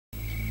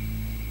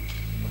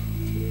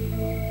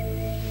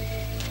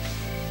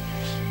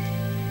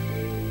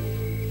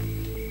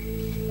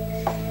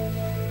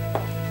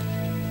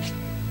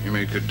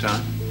made good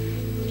time.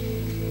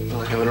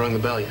 Well, I haven't rung the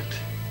bell yet.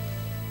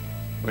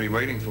 What are you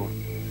waiting for?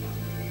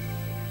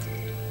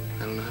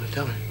 I don't know how to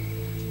tell her.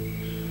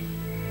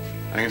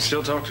 I can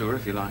still talk to her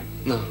if you like.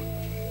 No,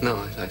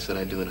 I said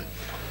I'd do it.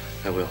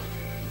 I will.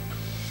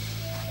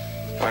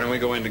 Why don't we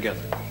go in together?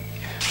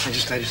 I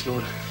just know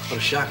what a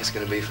shock it's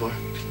gonna be for her.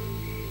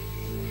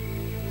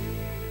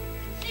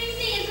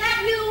 Cece, is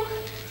that you?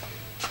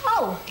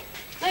 Oh,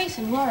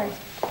 Mason, Warren.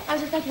 I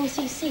was expecting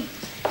Cece.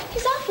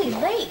 He's awfully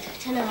late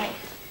tonight.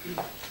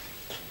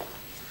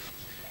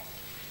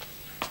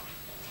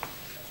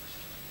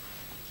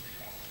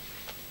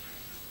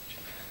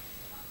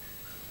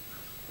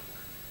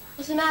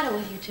 What's the matter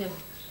with you two?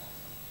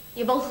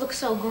 You both look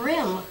so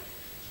grim.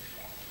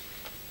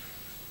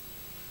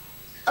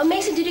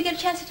 Mason, did you get a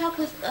chance to talk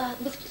with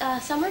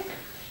Summer?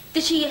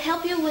 Did she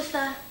help you with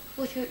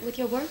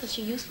your work? Was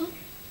she useful?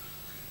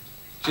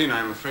 Gina,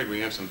 I'm afraid we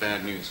have some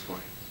bad news for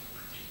you.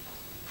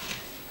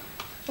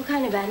 What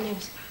kind of bad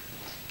news?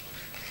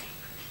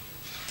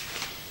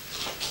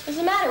 What's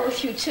the matter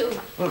with you two?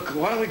 Look,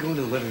 why don't we go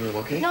into the living room,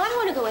 okay? No, I don't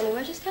want to go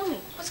anywhere. Just tell me.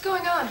 What's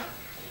going on?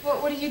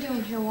 What are you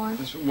doing here, Warren?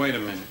 Just wait a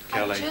minute,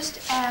 Kelly. I just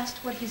asked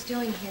what he's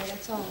doing here,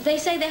 that's all. They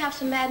say they have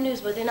some bad news,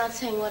 but they're not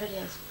saying what it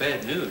is.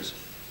 Bad news?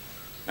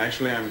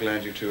 Actually, I'm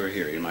glad you two are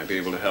here. You might be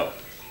able to help.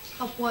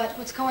 Help what?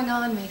 What's going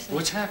on, Mason?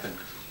 What's happened?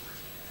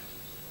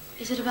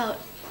 Is it about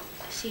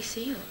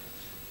Cece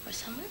or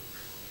Summer?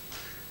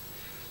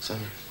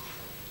 Summer.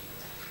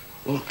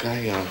 Look,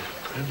 I don't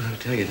know how to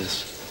tell you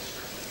this.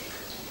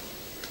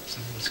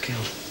 Someone was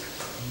killed.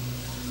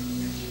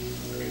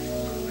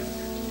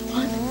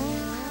 What?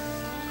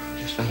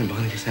 Just found her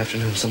body this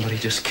afternoon. Somebody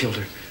just killed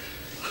her.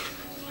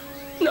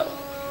 No.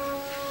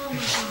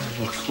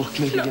 Look,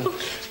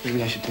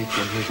 maybe I should take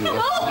them. Maybe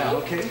now,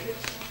 okay?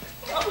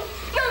 No,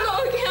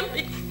 it can't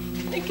be.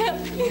 It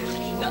can't be.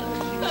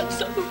 Not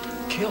so.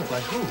 Killed by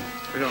who?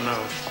 We don't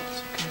know.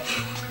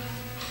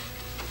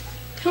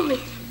 Tell me.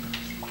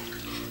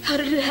 How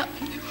did it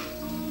happen?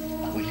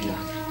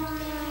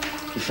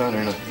 We found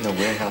her in a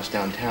warehouse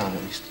downtown.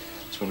 At least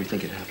that's where we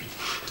think it happened.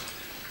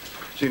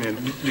 Gina,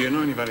 do you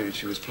know anybody that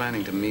she was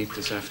planning to meet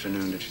this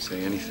afternoon? Did she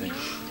say anything?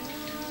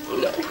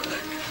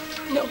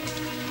 No.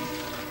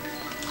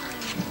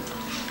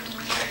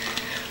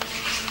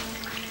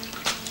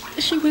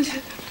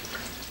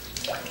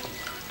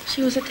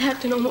 She was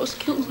attacked and almost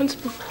killed once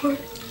before.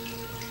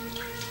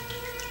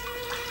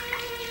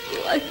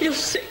 I feel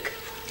sick.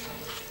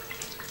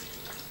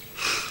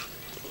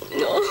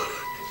 No.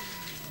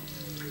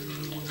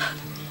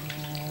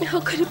 How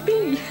could it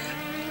be?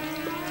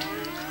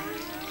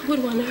 I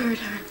would want to hurt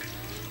her.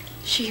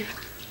 She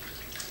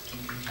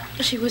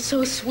was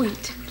so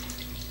sweet.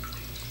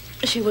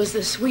 She was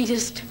the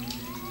sweetest,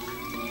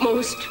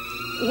 most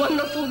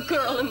wonderful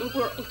girl in the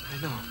world.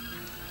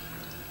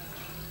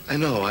 I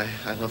know.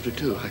 I loved her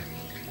too.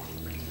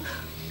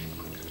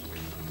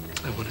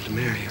 I wanted to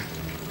marry her.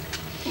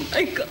 Oh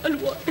my God,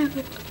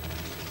 Warren.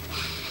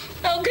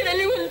 How can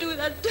anyone do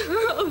that to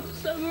her? Oh,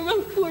 Summer,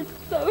 my poor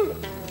Summer.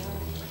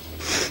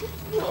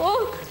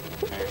 Oh.